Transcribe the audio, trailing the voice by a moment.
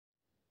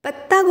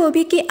पत्ता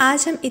गोभी की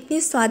आज हम इतनी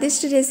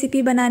स्वादिष्ट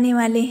रेसिपी बनाने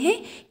वाले हैं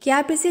कि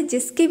आप इसे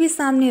जिसके भी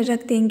सामने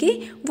रख देंगे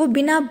वो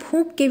बिना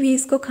भूख के भी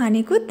इसको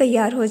खाने को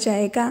तैयार हो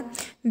जाएगा।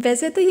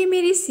 वैसे तो ये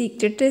मेरी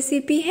सीक्रेट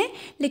रेसिपी है,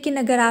 लेकिन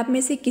अगर आप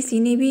में से किसी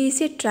ने भी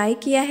इसे ट्राई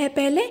किया है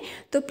पहले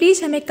तो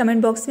प्लीज़ हमें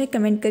कमेंट बॉक्स में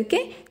कमेंट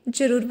करके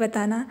ज़रूर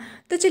बताना।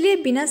 तो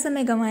चलिए बिना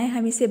समय गंवाए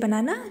हम इसे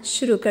बनाना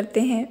शुरू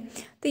करते हैं।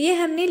 तो ये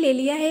हमने ले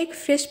लिया है एक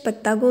फ्रेश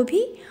पत्ता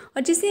गोभी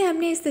और जिसे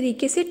हमने इस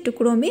तरीके से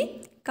टुकड़ों में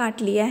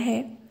काट लिया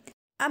है।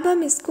 अब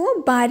हम इसको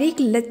बारीक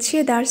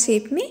लच्छेदार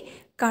शेप में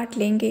काट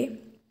लेंगे।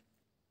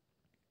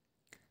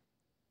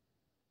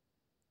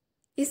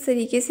 इस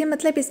तरीके से,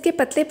 मतलब इसके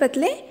पतले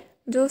पतले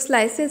जो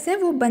स्लाइसेस हैं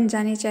वो बन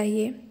जाने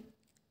चाहिए।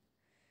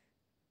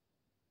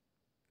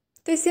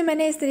 तो इसे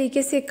मैंने इस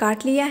तरीके से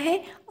काट लिया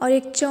है और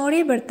एक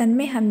चौड़े बर्तन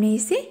में हमने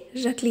इसे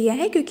रख लिया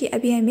है, क्योंकि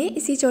अभी हमें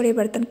इसी चौड़े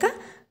बर्तन का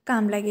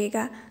काम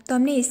लगेगा। तो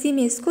हमने इसी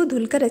में इसको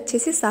धुलकर अच्छे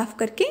से साफ़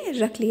करके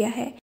रख लिया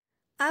है।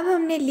 अब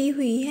हमने ली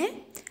हुई है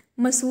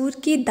मसूर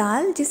की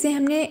दाल, जिसे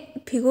हमने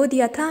भिगो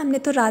दिया था। हमने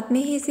तो रात में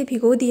ही इसे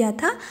भिगो दिया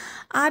था।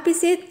 आप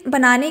इसे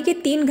बनाने के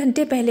 3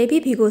 घंटे पहले भी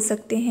भिगो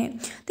सकते हैं।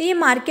 तो ये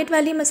मार्केट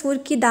वाली मसूर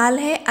की दाल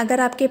है। अगर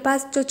आपके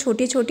पास जो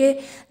छोटे छोटे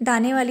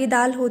दाने वाली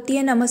दाल होती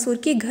है ना, मसूर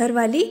की घर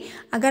वाली,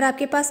 अगर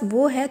आपके पास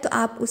वो है तो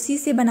आप उसी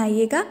से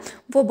बनाइएगा।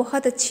 वो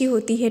बहुत अच्छी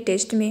होती है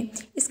टेस्ट में।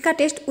 इसका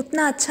टेस्ट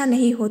उतना अच्छा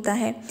नहीं होता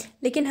है,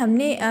 लेकिन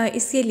हमने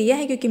इसे लिया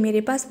है क्योंकि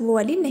मेरे पास वो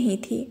वाली नहीं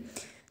थी।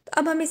 तो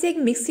अब हम इसे एक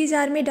मिक्सी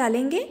जार में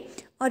डालेंगे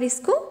और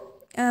इसको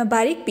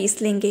बारीक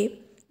पीस लेंगे।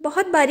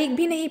 बहुत बारीक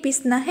भी नहीं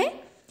पीसना है,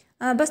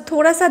 बस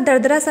थोड़ा सा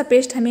दरदरा सा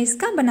पेस्ट हमें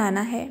इसका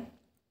बनाना है।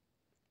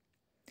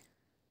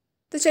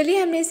 तो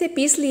चलिए हमने इसे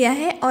पीस लिया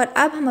है और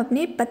अब हम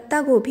अपने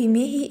पत्ता गोभी में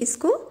ही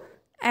इसको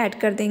ऐड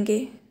कर देंगे।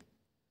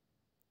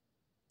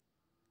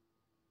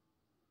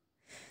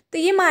 तो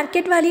ये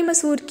मार्केट वाली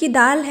मसूर की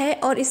दाल है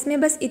और इसमें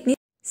बस इतनी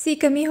सी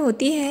कमी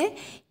होती है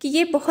कि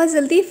ये बहुत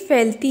जल्दी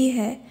फैलती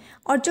है,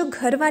 और जो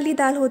घर वाली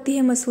दाल होती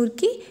है मसूर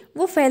की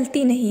वो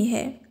फैलती नहीं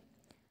है।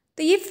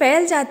 तो ये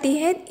फैल जाती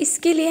है।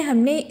 इसके लिए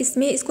हमने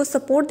इसको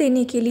सपोर्ट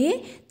देने के लिए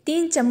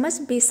 3 चम्मच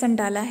बेसन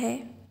डाला है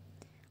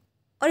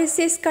और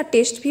इससे इसका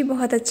टेस्ट भी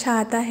बहुत अच्छा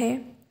आता है।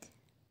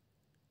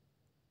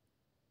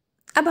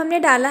 अब हमने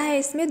डाला है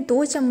इसमें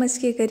 2 चम्मच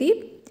के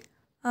करीब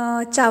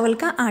चावल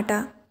का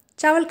आटा।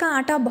 चावल का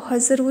आटा बहुत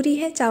ज़रूरी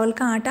है। चावल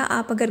का आटा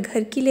आप अगर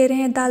घर की ले रहे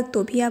हैं दाल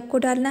तो भी आपको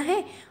डालना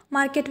है,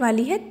 मार्केट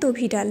वाली है तो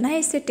भी डालना है।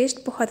 इससे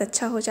टेस्ट बहुत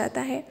अच्छा हो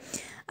जाता है।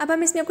 अब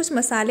हम इसमें कुछ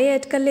मसाले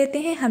ऐड कर लेते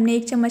हैं। हमने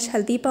 1 चम्मच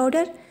हल्दी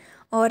पाउडर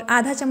और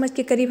आधा चम्मच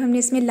के करीब हमने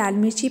इसमें लाल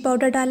मिर्ची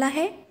पाउडर डाला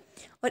है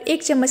और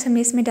 1 चम्मच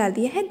हमने इसमें डाल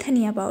दिया है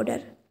धनिया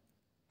पाउडर।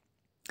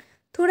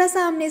 थोड़ा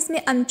सा हमने इसमें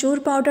अमचूर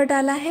पाउडर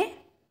डाला है,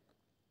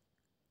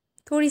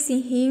 थोड़ी सी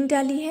हींग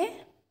डाली है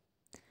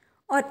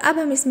और अब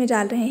हम इसमें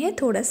डाल रहे हैं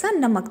थोड़ा सा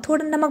नमक।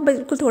 थोड़ा नमक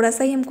बिल्कुल थोड़ा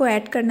सा ही हमको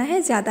ऐड करना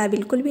है, ज़्यादा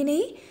बिल्कुल भी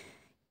नहीं।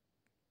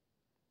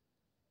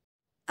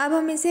 अब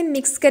हम इसे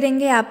मिक्स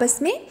करेंगे आपस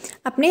में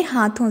अपने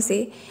हाथों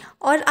से,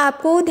 और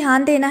आपको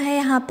ध्यान देना है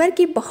यहाँ पर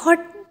कि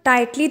बहुत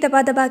टाइटली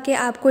दबा दबा के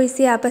आपको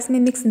इसे आपस में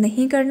मिक्स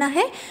नहीं करना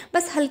है।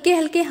 बस हल्के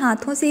हल्के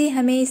हाथों से ही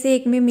हमें इसे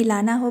एक में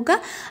मिलाना होगा।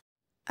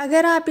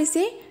 अगर आप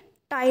इसे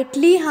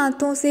टाइटली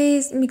हाथों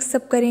से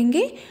मिक्सअप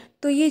करेंगे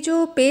तो ये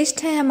जो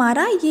पेस्ट है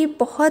हमारा, ये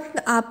बहुत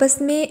आपस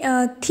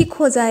में थिक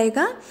हो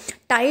जाएगा,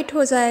 टाइट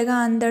हो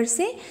जाएगा अंदर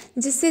से,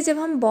 जिससे जब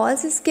हम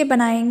बॉल्स इसके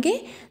बनाएंगे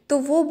तो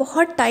वो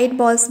बहुत टाइट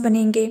बॉल्स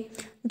बनेंगे,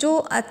 जो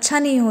अच्छा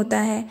नहीं होता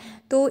है।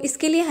 तो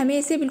इसके लिए हमें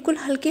इसे बिल्कुल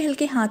हल्के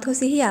हल्के हाथों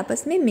से ही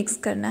आपस में मिक्स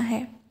करना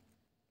है।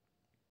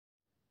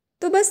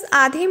 तो बस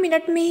आधे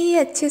मिनट में ही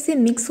अच्छे से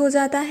मिक्स हो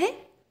जाता है।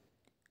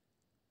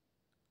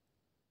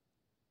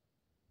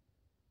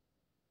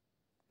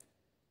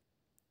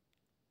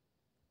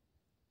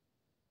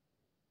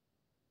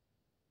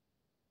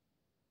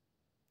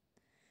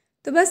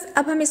 तो बस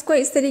अब हम इसको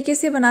इस तरीके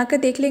से बनाकर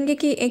देख लेंगे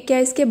कि क्या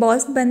इसके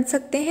बॉल्स बन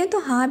सकते हैं। तो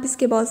हाँ, अब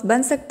इसके बॉल्स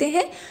बन सकते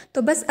हैं।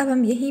 तो बस अब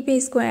हम यहीं पे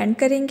इसको ऐड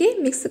करेंगे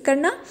मिक्स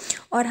करना,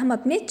 और हम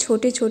अपने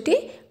छोटे छोटे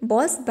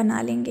बॉल्स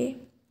बना लेंगे।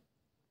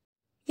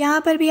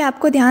 यहाँ पर भी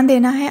आपको ध्यान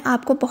देना है,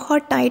 आपको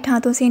बहुत टाइट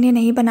हाथों से इन्हें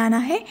नहीं बनाना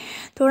है।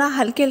 थोड़ा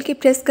हल्के हल्के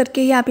प्रेस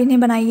करके ही आप इन्हें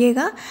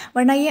बनाइएगा,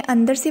 वरना ये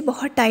अंदर से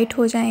बहुत टाइट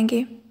हो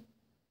जाएंगे।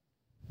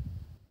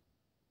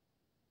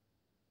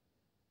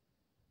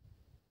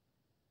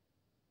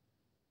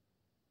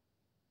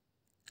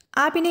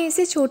 आप इन्हें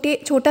इसे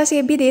छोटा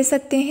शेप भी दे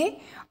सकते हैं,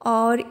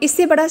 और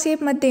इससे बड़ा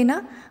शेप मत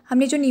देना।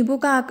 हमने जो नींबू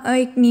का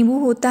एक नींबू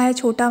होता है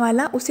छोटा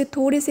वाला, उसे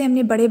थोड़े से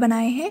हमने बड़े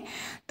बनाए हैं।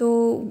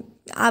 तो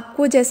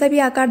आपको जैसा भी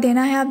आकार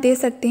देना है आप दे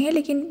सकते हैं,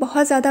 लेकिन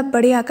बहुत ज़्यादा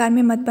बड़े आकार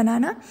में मत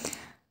बनाना।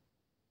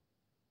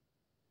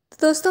 तो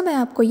दोस्तों मैं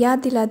आपको याद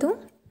दिला दूँ,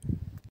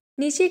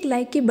 नीचे एक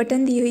लाइक की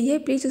बटन दी हुई है,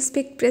 प्लीज़ उस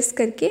पर प्रेस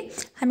करके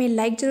हमें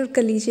लाइक ज़रूर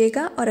कर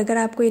लीजिएगा। और अगर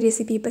आपको ये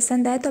रेसिपी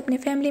पसंद आए तो अपने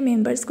फैमिली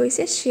मेम्बर्स को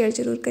इसे शेयर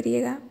ज़रूर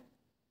करिएगा।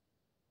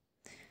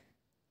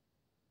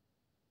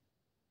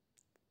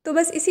 तो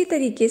बस इसी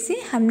तरीके से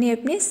हमने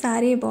अपने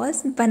सारे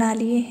बॉल्स बना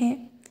लिए हैं।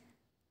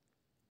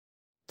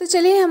 तो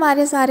चलिए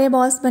हमारे सारे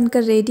बॉल्स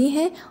बनकर रेडी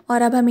हैं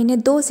और अब हम इन्हें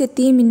 2 से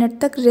 3 मिनट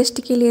तक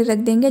रेस्ट के लिए रख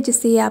देंगे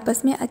जिससे ये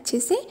आपस में अच्छे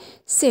से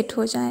सेट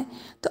हो जाएं।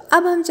 तो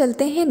अब हम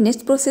चलते हैं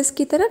नेक्स्ट प्रोसेस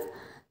की तरफ।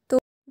 तो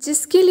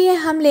जिसके लिए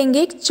हम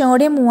लेंगे एक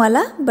चौड़े मुँह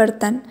वाला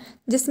बर्तन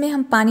जिसमें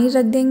हम पानी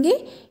रख देंगे।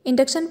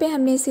 इंडक्शन पे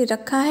हमने इसे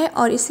रखा है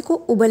और इसी को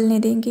उबलने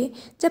देंगे।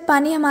 जब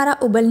पानी हमारा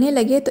उबलने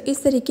लगे तो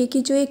इस तरीके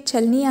की जो एक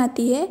छलनी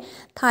आती है,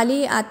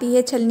 थाली आती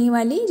है छलनी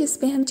वाली,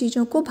 जिसपे हम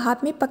चीज़ों को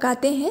भाप में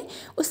पकाते हैं,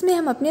 उसमें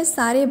हम अपने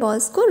सारे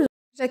बॉल्स को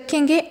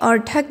रखेंगे और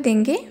ढक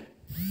देंगे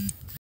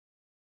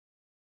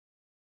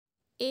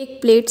एक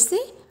प्लेट से।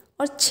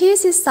 और 6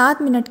 से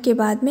 7 मिनट के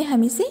बाद में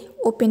हम इसे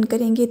ओपन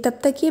करेंगे, तब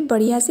तक ये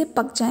बढ़िया से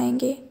पक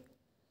जाएंगे।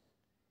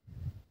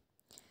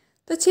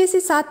 तो 6 से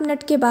 7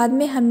 मिनट के बाद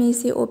में हमने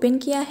इसे ओपन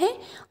किया है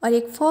और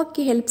एक फॉर्क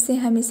की हेल्प से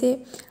हम इसे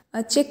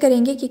चेक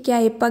करेंगे कि क्या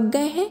ये पक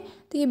गए हैं।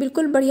 तो ये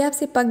बिल्कुल बढ़िया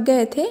से पक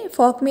गए थे।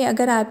 फॉर्क में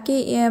अगर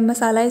आपके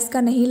मसाला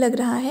इसका नहीं लग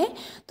रहा है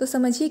तो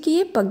समझिए कि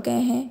ये पक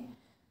गए हैं।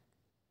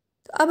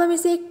 तो अब हम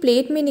इसे एक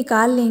प्लेट में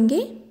निकाल लेंगे।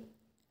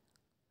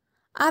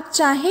 आप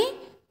चाहें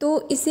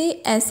तो इसे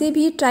ऐसे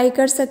भी ट्राई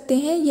कर सकते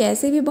हैं, ये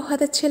ऐसे भी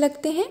बहुत अच्छे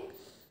लगते हैं।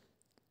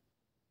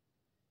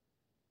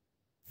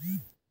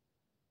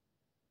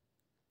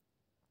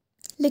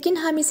 लेकिन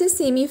हम इसे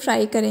सेमी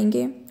फ्राई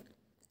करेंगे।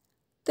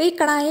 तो एक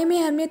कढ़ाई में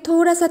हमने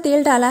थोड़ा सा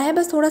तेल डाला है,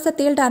 बस थोड़ा सा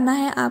तेल डालना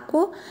है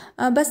आपको,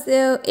 बस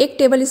 1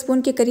 टेबल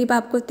स्पून के करीब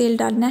आपको तेल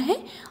डालना है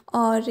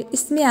और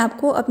इसमें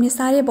आपको अपने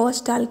सारे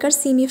बॉल्स डालकर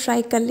सेमी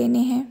फ्राई कर लेने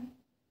हैं।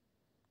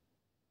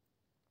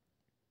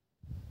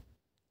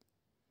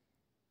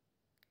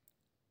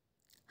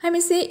 हम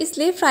इसे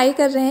इसलिए फ्राई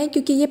कर रहे हैं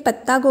क्योंकि ये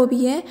पत्ता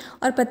गोभी है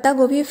और पत्ता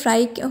गोभी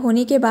फ्राई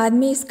होने के बाद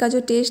में इसका जो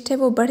टेस्ट है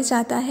वो बढ़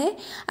जाता है।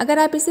 अगर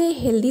आप इसे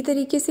हेल्दी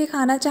तरीके से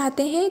खाना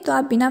चाहते हैं तो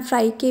आप बिना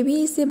फ्राई के भी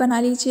इसे बना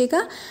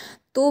लीजिएगा,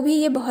 तो भी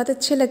ये बहुत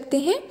अच्छे लगते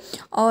हैं।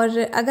 और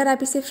अगर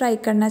आप इसे फ्राई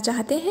करना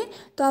चाहते हैं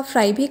तो आप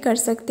फ्राई भी कर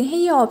सकते हैं,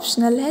 ये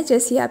ऑप्शनल है,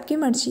 जैसी आपकी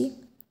मर्जी।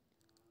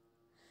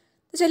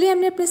 तो चलिए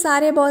हमने अपने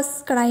सारे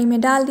बॉल्स कढ़ाई में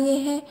डाल दिए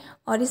हैं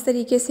और इस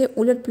तरीके से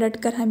उलट पलट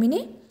कर हम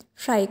इन्हें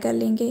फ्राई कर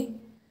लेंगे।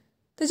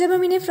 तो जब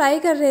हम इन्हें फ्राई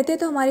कर रहे थे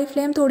तो हमारी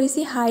फ्लेम थोड़ी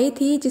सी हाई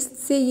थी,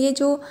 जिससे ये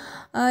जो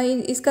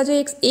इसका जो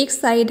एक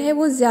साइड है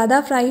वो ज़्यादा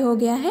फ्राई हो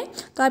गया है।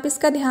 तो आप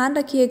इसका ध्यान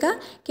रखिएगा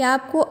कि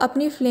आपको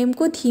अपनी फ्लेम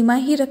को धीमा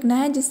ही रखना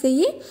है, जिससे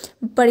ये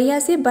बढ़िया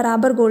से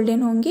बराबर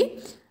गोल्डन होंगे,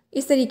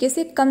 इस तरीके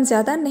से कम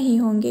ज़्यादा नहीं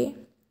होंगे।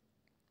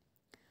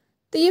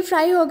 तो ये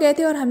फ्राई हो गए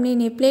थे और हमने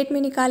इन्हें प्लेट में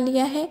निकाल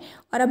लिया है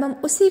और अब हम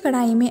उसी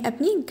कढ़ाई में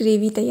अपनी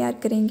ग्रेवी तैयार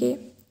करेंगे।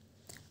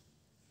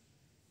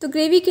 तो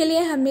ग्रेवी के लिए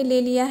हमने ले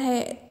लिया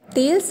है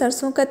तेल,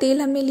 सरसों का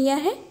तेल हमने लिया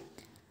है।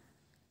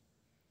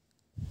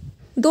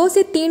 2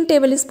 से 3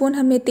 टेबल स्पून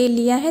हमने तेल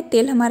लिया है।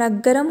 तेल हमारा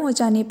गर्म हो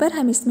जाने पर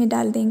हम इसमें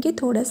डाल देंगे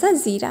थोड़ा सा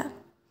जीरा।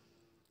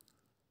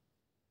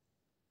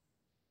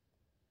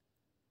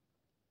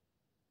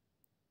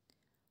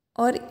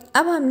 और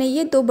अब हमने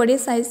ये 2 बड़े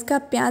साइज़ का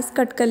प्याज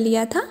कट कर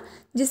लिया था,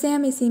 जिसे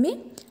हम इसी में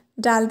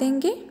डाल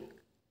देंगे।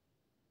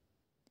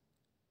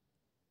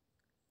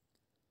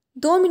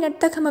 2 मिनट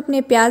तक हम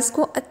अपने प्याज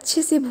को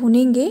अच्छे से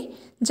भूनेंगे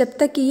जब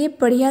तक कि ये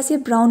बढ़िया से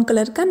ब्राउन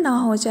कलर का ना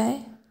हो जाए।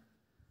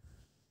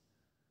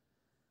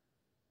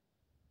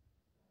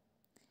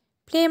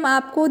 फ्लेम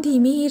आपको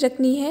धीमी ही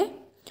रखनी है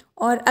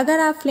और अगर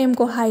आप फ्लेम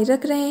को हाई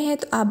रख रहे हैं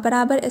तो आप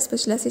बराबर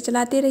स्पैचुला से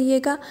चलाते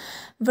रहिएगा,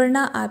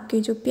 वरना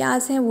आपके जो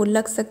प्याज हैं वो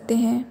लग सकते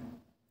हैं।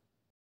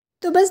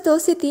 तो बस 2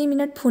 से 3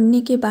 मिनट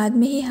भूनने के बाद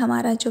में ही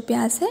हमारा जो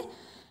प्याज है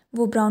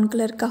वो ब्राउन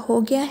कलर का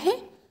हो गया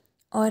है।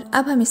 और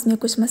अब हम इसमें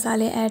कुछ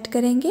मसाले ऐड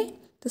करेंगे।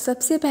 तो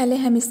सबसे पहले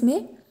हम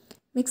इसमें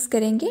मिक्स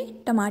करेंगे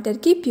टमाटर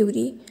की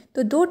प्यूरी।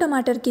 तो 2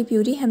 टमाटर की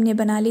प्यूरी हमने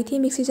बना ली थी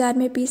मिक्सी जार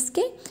में पीस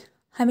के,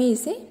 हमें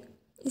इसे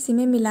इसी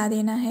में मिला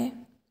देना है।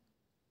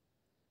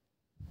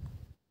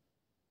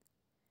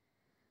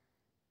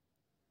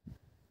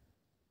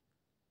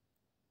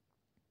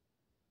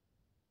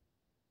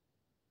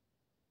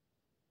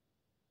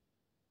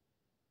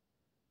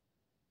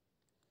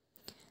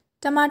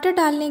 टमाटर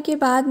डालने के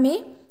बाद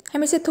में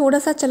हम इसे थोड़ा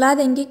सा चला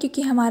देंगे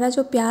क्योंकि हमारा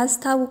जो प्याज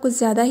था वो कुछ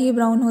ज़्यादा ही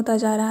ब्राउन होता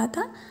जा रहा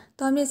था।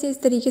 तो हमने इसे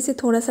इस तरीके से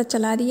थोड़ा सा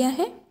चला दिया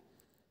है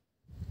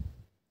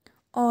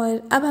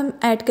और अब हम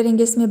ऐड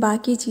करेंगे इसमें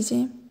बाकी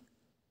चीज़ें।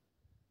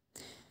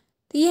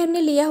 तो ये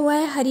हमने लिया हुआ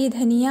है हरी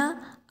धनिया,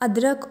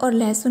 अदरक और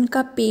लहसुन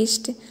का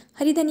पेस्ट।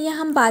 हरी धनिया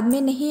हम बाद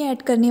में नहीं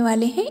ऐड करने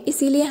वाले हैं,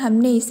 इसीलिए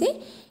हमने इसे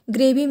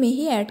ग्रेवी में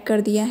ही ऐड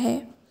कर दिया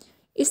है।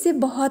 इससे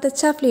बहुत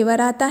अच्छा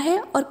फ्लेवर आता है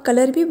और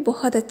कलर भी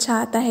बहुत अच्छा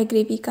आता है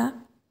ग्रेवी का।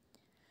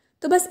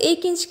 तो बस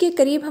 1 इंच के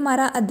करीब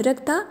हमारा अदरक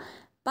था,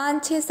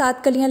 5, 6,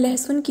 7 कलियां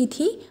लहसुन की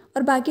थी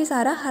और बाकी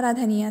सारा हरा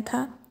धनिया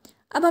था।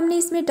 अब हमने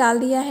इसमें डाल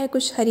दिया है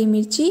कुछ हरी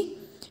मिर्ची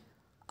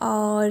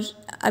और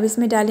अब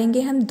इसमें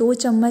डालेंगे हम 2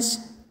 चम्मच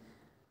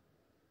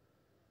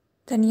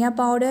धनिया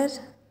पाउडर,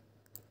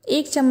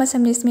 1 चम्मच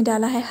हमने इसमें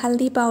डाला है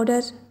हल्दी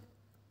पाउडर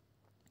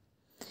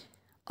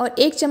और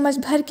 1 चम्मच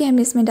भर के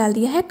हमने इसमें डाल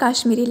दिया है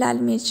काश्मीरी लाल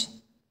मिर्च।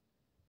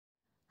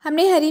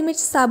 हमने हरी मिर्च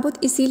साबुत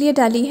इसीलिए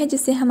डाली है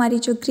जिससे हमारी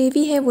जो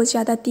ग्रेवी है वो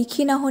ज़्यादा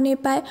तीखी ना होने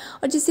पाए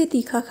और जिसे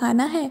तीखा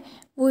खाना है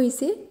वो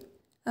इसे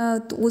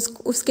तो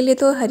उसके लिए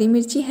तो हरी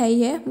मिर्ची है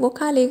ही है, वो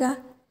खा लेगा।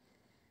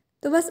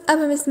 तो बस अब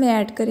हम इसमें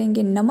ऐड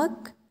करेंगे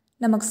नमक।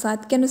 नमक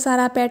स्वाद के अनुसार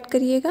आप ऐड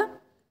करिएगा।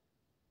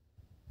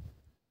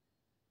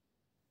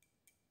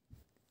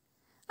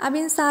 अब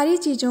इन सारी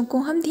चीज़ों को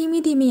हम धीमी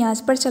धीमी आंच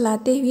पर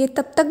चलाते हुए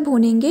तब तक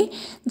भूनेंगे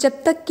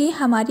जब तक कि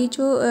हमारी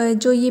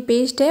जो ये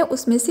पेस्ट है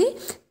उसमें से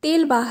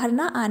तेल बाहर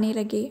ना आने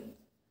लगे।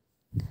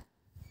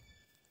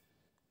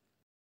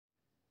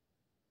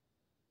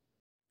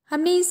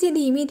 हमने इसे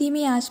धीमी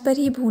धीमी आंच पर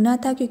ही भूना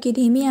था, क्योंकि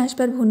धीमी आंच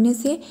पर भूनने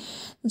से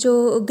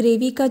जो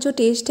ग्रेवी का जो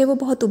टेस्ट है वो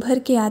बहुत उभर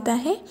के आता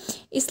है,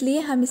 इसलिए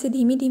हम इसे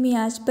धीमी धीमी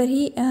आंच पर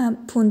ही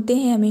भूनते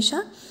हैं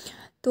हमेशा।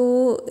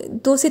 तो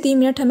 2 से 3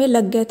 मिनट हमें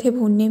लग गए थे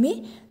भूनने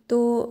में।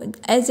 तो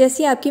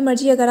जैसी आपकी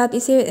मर्ज़ी, अगर आप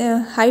इसे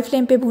हाई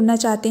फ्लेम पे भूनना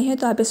चाहते हैं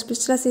तो आप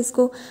स्पैचुला से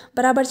इसको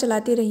बराबर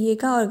चलाते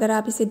रहिएगा, और अगर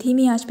आप इसे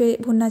धीमी आंच पे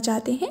भूनना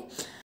चाहते हैं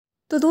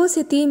तो 2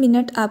 से 3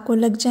 मिनट आपको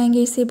लग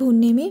जाएंगे इसे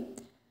भूनने में।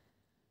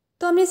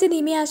 तो हमने इसे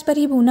धीमी आंच पर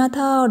ही भूना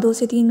था, और 2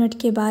 से 3 मिनट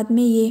के बाद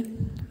में ये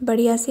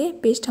बढ़िया से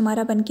पेस्ट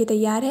हमारा बनके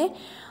तैयार है,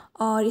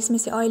 और इसमें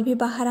से ऑयल भी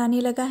बाहर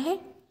आने लगा है।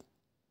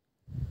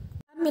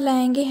 अब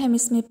मिलाएंगे हम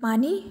इसमें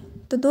पानी।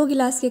 तो 2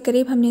 गिलास के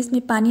करीब हमने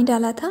इसमें पानी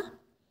डाला था,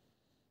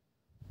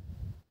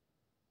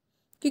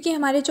 क्योंकि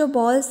हमारे जो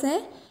बॉल्स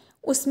हैं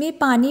उसमें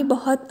पानी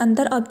बहुत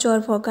अंदर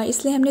अब्जॉर्व होगा,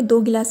 इसलिए हमने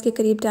 2 गिलास के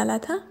करीब डाला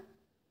था।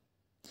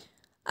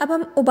 अब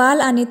हम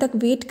उबाल आने तक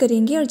वेट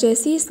करेंगे, और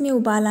जैसे ही इसमें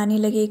उबाल आने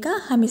लगेगा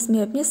हम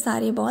इसमें अपने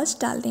सारे बॉल्स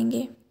डाल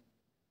देंगे।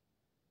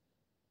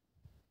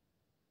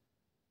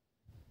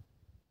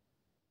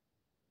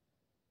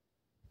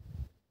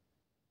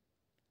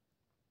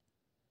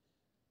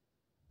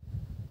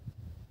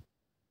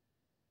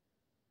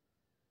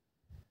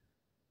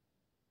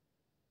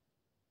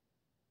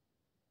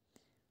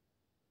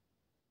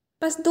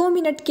 बस 2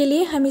 मिनट के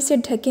लिए हम इसे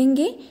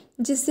ढकेंगे,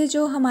 जिससे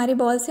जो हमारे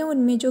बॉल्स हैं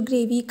उनमें जो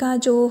ग्रेवी का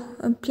जो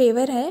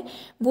फ्लेवर है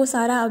वो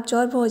सारा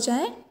अब्जॉर्ब हो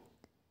जाए।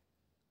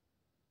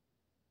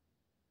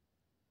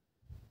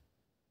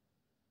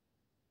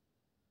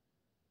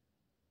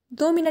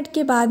 दो मिनट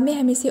के बाद में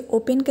हम इसे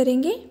ओपन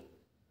करेंगे।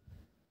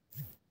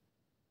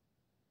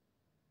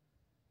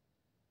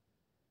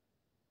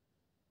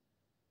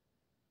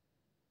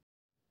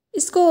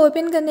 इसको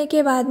ओपन करने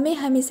के बाद में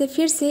हम इसे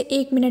फिर से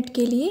 1 मिनट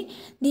के लिए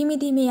धीमी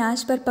धीमी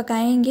आंच पर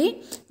पकाएंगे,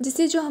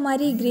 जिससे जो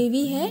हमारी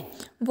ग्रेवी है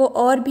वो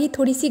और भी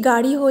थोड़ी सी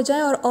गाढ़ी हो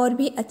जाए और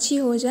भी अच्छी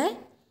हो जाए।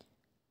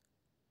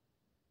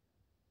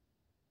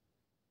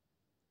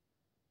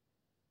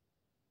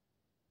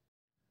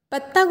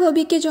 पत्ता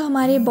गोभी के जो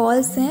हमारे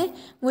बॉल्स हैं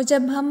वो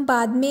जब हम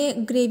बाद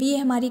में ग्रेवी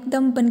हमारी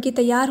एकदम बनके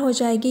तैयार हो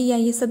जाएगी, या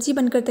ये सब्ज़ी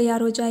बनकर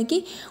तैयार हो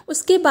जाएगी,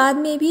 उसके बाद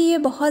में भी ये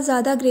बहुत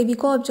ज़्यादा ग्रेवी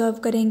को ऑब्जर्व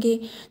करेंगे।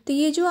 तो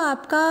ये जो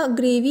आपका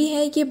ग्रेवी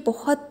है ये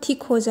बहुत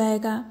थिक हो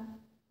जाएगा।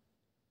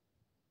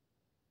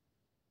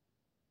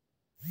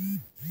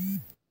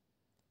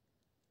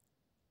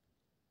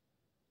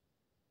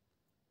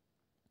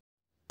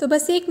 तो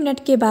बस 1 मिनट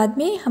के बाद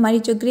में हमारी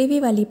जो ग्रेवी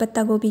वाली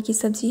पत्ता गोभी की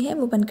सब्ज़ी है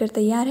वो बनकर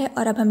तैयार है,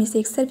 और अब हम इसे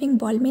एक सर्विंग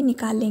बॉल में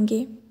निकाल लेंगे।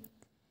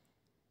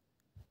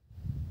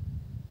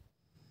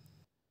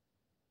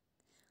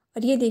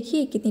 और ये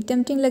देखिए कितनी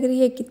टेम्पटिंग लग रही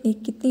है, कितनी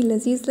कितनी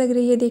लजीज लग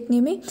रही है देखने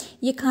में।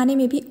 ये खाने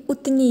में भी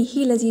उतनी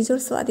ही लजीज और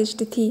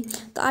स्वादिष्ट थी।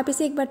 तो आप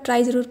इसे एक बार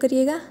ट्राई ज़रूर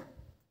करिएगा।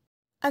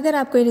 अगर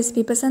आपको ये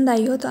रेसिपी पसंद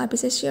आई हो तो आप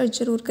इसे शेयर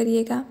ज़रूर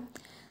करिएगा।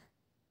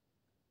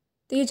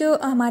 तो ये जो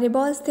हमारे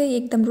बॉल्स थे ये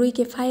एकदम रुई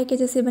के फाये के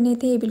जैसे बने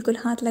थे, ये बिल्कुल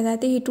हाथ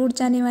लगाते ही टूट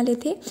जाने वाले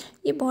थे।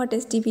 ये बहुत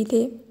टेस्टी भी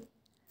थे।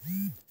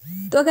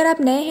 तो अगर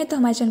आप नए हैं तो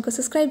हमारे चैनल को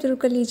सब्सक्राइब जरूर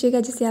कर लीजिएगा,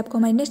 जिससे आपको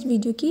हमारी नेक्स्ट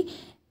वीडियो की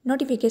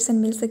नोटिफिकेशन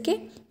मिल सके।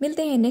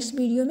 मिलते हैं नेक्स्ट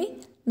वीडियो में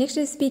नेक्स्ट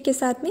रेसिपी के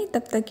साथ में।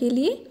 तब तक के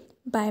लिए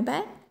बाय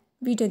बाय।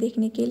 वीडियो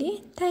देखने के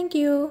लिए थैंक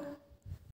यू।